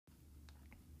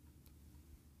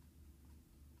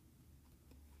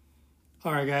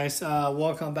All right, guys,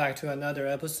 welcome back to another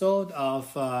episode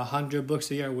of 100 Books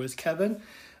a Year with Kevin.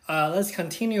 Let's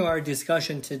continue our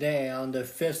discussion today on the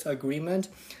fifth agreement.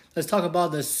 Let's talk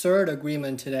about the third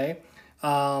agreement today.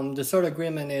 The third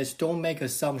agreement is don't make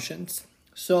assumptions.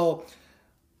 So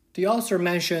the author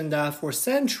mentioned that for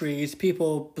centuries,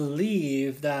 people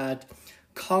believe that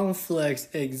conflicts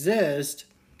exist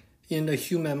in the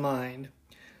human mind.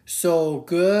 So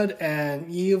good and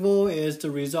evil is the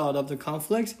result of the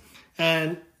conflicts.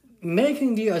 And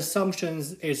making the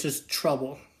assumptions is just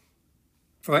trouble,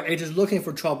 right? It is looking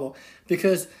for trouble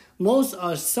because most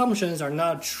assumptions are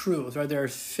not truth, right? They're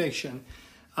fiction.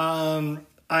 I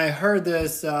heard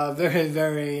this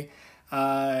very,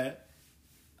 I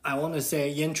want to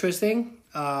say interesting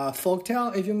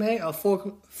folktale, if you may, a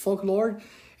folklore.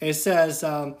 It says,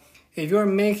 if you're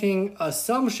making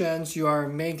assumptions, you are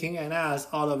making an ass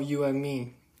out of you and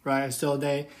me, right? So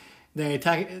they they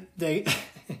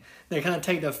kind of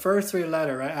take the first three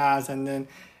letters, right, as, and then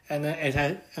it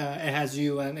has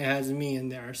you and it has me in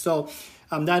there. So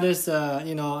that is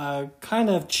a kind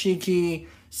of cheeky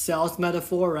sales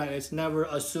metaphor, right? It's never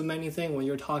assume anything when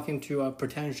you're talking to a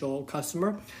potential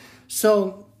customer.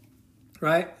 So,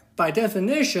 right, by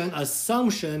definition,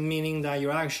 assumption meaning that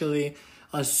you're actually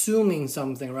assuming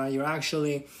something, right? You're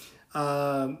actually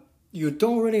you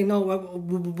don't really know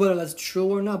whether that's true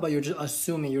or not, but you're just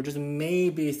assuming. You're just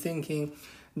maybe thinking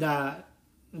that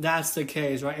that's the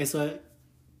case, right? It's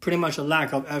pretty much a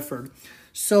lack of effort.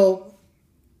 So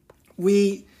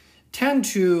we tend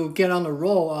to get on the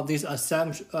roll of these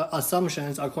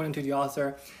assumptions according to the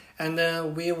author, and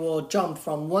then we will jump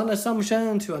from one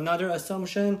assumption to another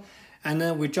assumption, and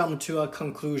then we jump to a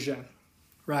conclusion,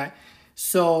 right?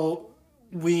 So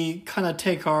we kind of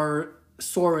take our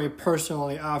story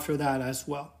personally after that as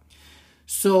well.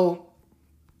 So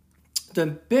the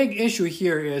big issue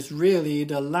here is really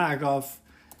the lack of,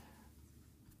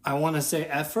 I want to say,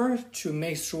 effort to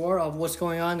make sure of what's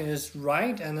going on is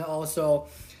right, and then also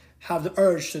have the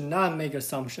urge to not make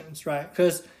assumptions, right?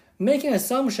 Because making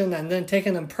assumptions and then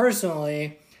taking them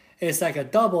personally is like a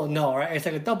double no, right? It's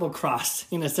like a double cross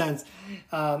in a sense.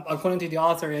 According to the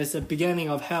author, it's the beginning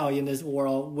of hell in this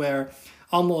world where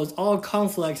almost all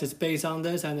conflicts is based on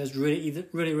this, and it's really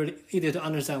easy to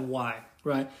understand why,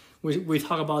 right? We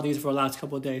talk about these for the last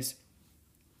couple of days.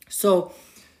 So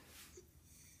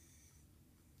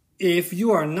if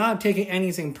you are not taking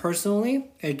anything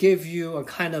personally, it gives you a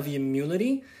kind of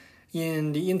immunity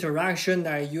in the interaction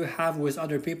that you have with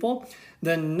other people.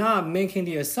 Then not making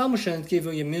the assumptions give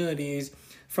you immunities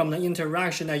from the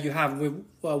interaction that you have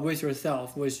with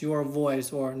yourself, with your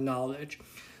voice or knowledge.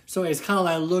 So it's kind of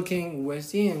like looking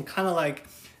within, kind of like,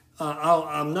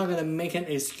 I'm not going to make an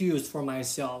excuse for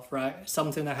myself, right?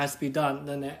 Something that has to be done,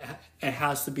 then it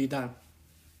has to be done.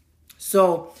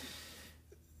 So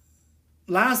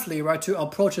lastly, right, to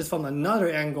approach this from another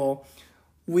angle,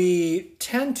 we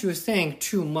tend to think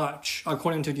too much,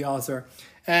 according to the author.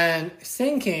 And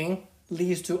thinking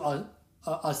leads to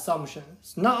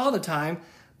assumptions. Not all the time,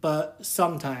 but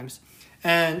sometimes.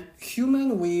 And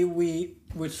human, we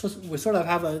sort of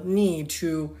have a need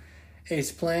to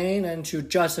explain and to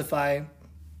justify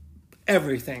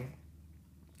everything.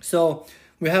 So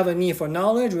we have a need for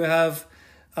knowledge. We have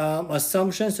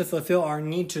assumptions to fulfill our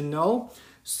need to know.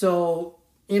 So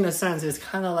in a sense, it's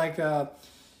kind of like a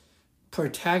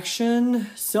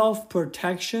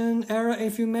self-protection era,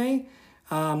 if you may,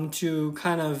 to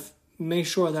kind of make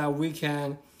sure that we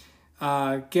can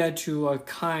get to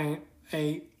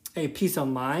a peace of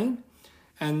mind.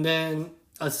 And then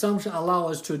assumption allow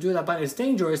us to do that, but it's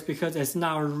dangerous because it's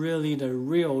not really the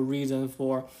real reason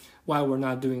for why we're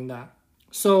not doing that.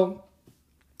 So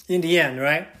in the end,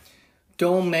 right,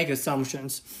 don't make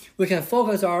assumptions. We can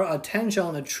focus our attention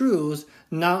on the truth,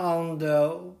 not on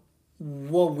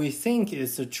what we think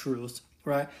is the truth,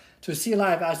 right? To see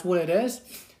life as what it is.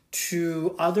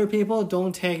 To other people,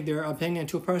 don't take their opinion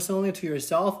too personally. To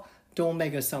yourself, don't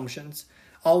make assumptions.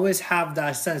 Always have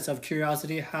that sense of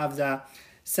curiosity, have that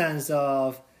sense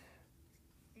of,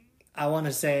 I want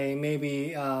to say,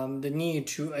 maybe the need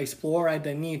to explore, right?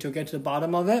 The need to get to the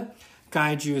bottom of it,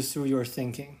 guide you through your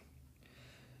thinking.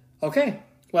 Okay,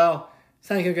 well,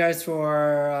 thank you guys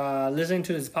for listening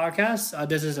to this podcast.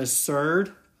 This is a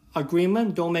third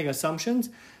agreement. Don't make assumptions.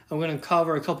 I'm going to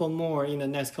cover a couple more in the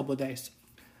next couple of days.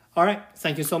 All right,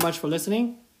 thank you so much for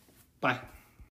listening. Bye.